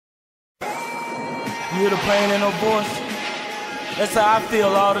You hear the pain in her voice? That's how I feel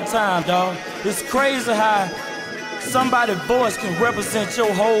all the time, dawg. It's crazy how somebody's voice can represent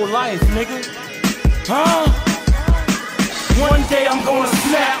your whole life, nigga. Huh? One day I'm gonna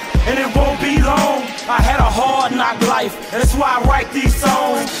snap, and it won't be long. I had a hard knock life, that's why I write these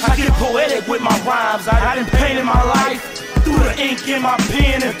songs. I get poetic with my rhymes, I done painted my life through the ink in my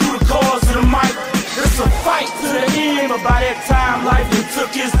pen and through the chords of the mic. It's a fight to the end, but by that time life done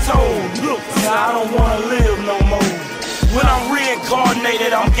took its toll. Look, I don't wanna live no more. When I'm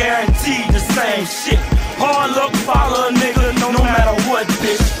reincarnated, I'm guaranteed the same shit. Hard luck follow a nigga, no matter what,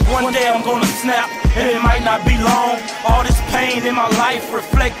 bitch. One day I'm gonna snap, and it might not be long. All this pain in my life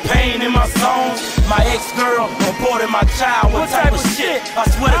reflect pain in my songs. My ex-girl aborted my child, what type of shit? I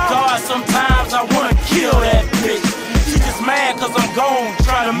swear to God, sometimes I wanna kill that bitch. She just mad cause I'm gone,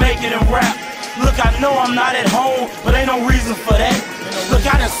 trying to make it in rap. Look, I know I'm not at home, but ain't no reason for that. Look,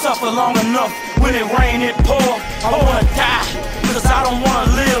 I done suffered long enough. When it rain, it pour. I wanna die, cause I don't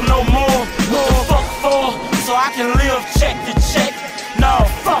wanna live no more. What the fuck for? So I can live check to check. No,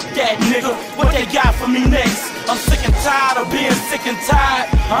 fuck that nigga, what they got for me next? I'm sick and tired of being sick and tired.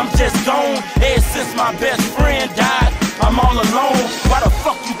 I'm just gone, ever since my best friend died. I'm all alone, why the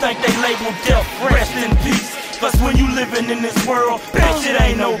fuck you think they label death? Rest in peace, cause when you living in this world, bitch, it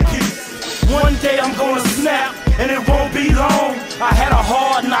ain't no peace. One day I'm gonna snap, and it won't be long. I had a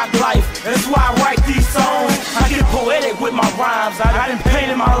hard knock life, that's why I write these songs. I get poetic with my rhymes, I done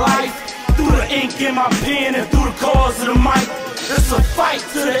painted my life through the ink in my pen and through the chords of the mic. It's a fight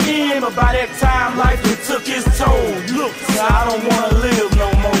to the end, but by that time life done took its toll. Look, I don't wanna live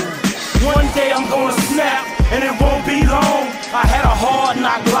no more. One day I'm gonna snap, and it won't be long. I had a hard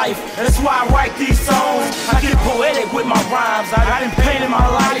knock life, that's why I write these songs. I get poetic with my rhymes, I done painted my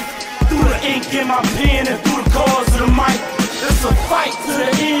life through the ink in my pen and through the chords of the mic. It's a fight to the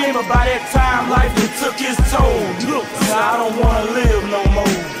end, but by that time life done took its toll. Look, I don't wanna live no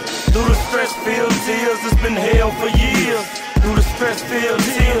more. Through the stress-filled tears, it's been hell for years. Through the stress-filled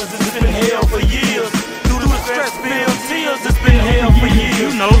tears, it's been hell for years. Through the stress-filled tears, it's been hell for years.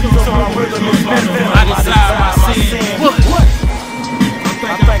 You know, so I really miss my family. I decide my sin. What?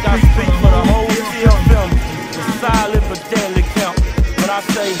 I think I speak for the whole TFM. The silent but deadly count. When I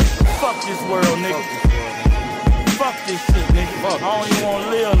say, fuck this world, nigga. Fuck this shit, nigga. I don't even wanna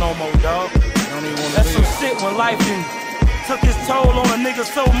live no more, dawg. That's some shit when life took its toll on a nigga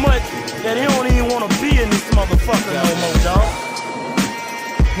so much that he don't even wanna be in this motherfucker no more, dawg.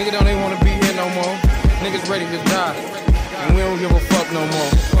 Nigga don't even wanna be here no more. Niggas ready to die, and we don't give a fuck no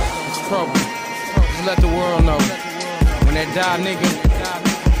more. It's trouble. Just let the world know. When that die, nigga,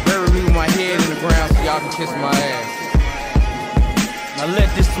 bury me with my head in the ground so y'all can kiss my ass. Now let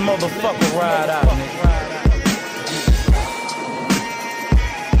this motherfucker ride out, nigga.